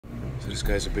This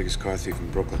guy's the biggest car thief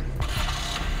in Brooklyn.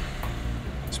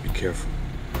 Let's be careful.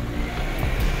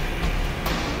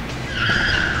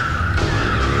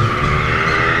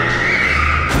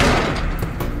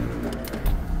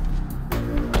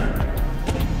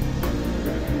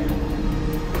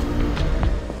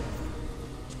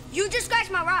 You just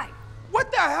scratched my ride. What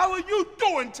the hell are you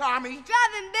doing, Tommy?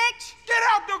 Driving, bitch. Get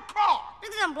out the car!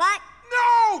 Because I'm black.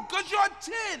 No, because you're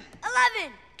 10.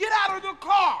 11. Get out of the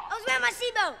car! I was wearing my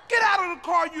seatbelt. Get out of the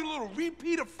car, you little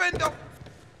repeat offender.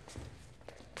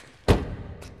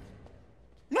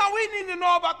 Now we need to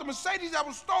know about the Mercedes that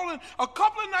was stolen a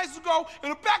couple of nights ago in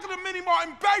the back of the Mini Mart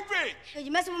in Bay Ridge. Hey,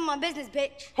 you're messing with my business,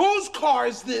 bitch. Whose car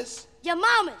is this? Your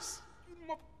mama's.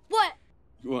 What?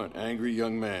 You are an angry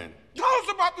young man. Tell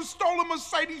us about the stolen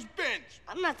Mercedes-Benz.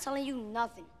 I'm not telling you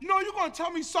nothing. You know, you're gonna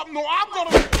tell me something. No, I'm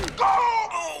gonna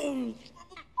go!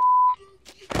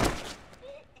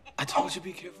 I told you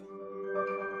be careful.